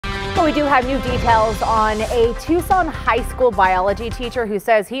We do have new details on a Tucson high school biology teacher who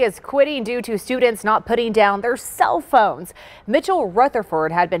says he is quitting due to students not putting down their cell phones. Mitchell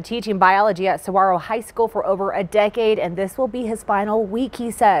Rutherford had been teaching biology at Saguaro High School for over a decade, and this will be his final week,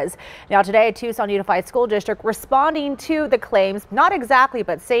 he says. Now today, Tucson Unified School District responding to the claims, not exactly,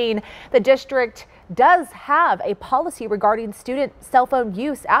 but saying the district does have a policy regarding student cell phone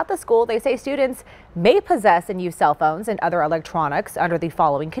use at the school. They say students may possess and use cell phones and other electronics under the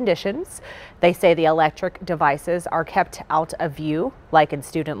following conditions. They say the electric devices are kept out of view, like in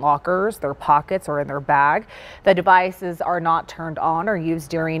student lockers, their pockets, or in their bag. The devices are not turned on or used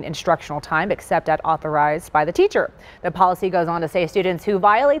during instructional time except at authorized by the teacher. The policy goes on to say students who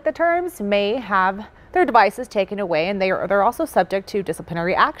violate the terms may have their devices taken away, and they're also subject to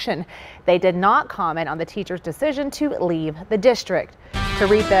disciplinary action. They did not comment on the teacher's decision to leave the district. To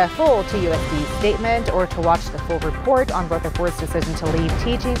read the full TUSD statement or to watch the full report on Rutherford's decision to leave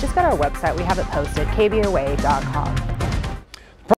teaching, just go to our website. We have it posted, KVOA.com.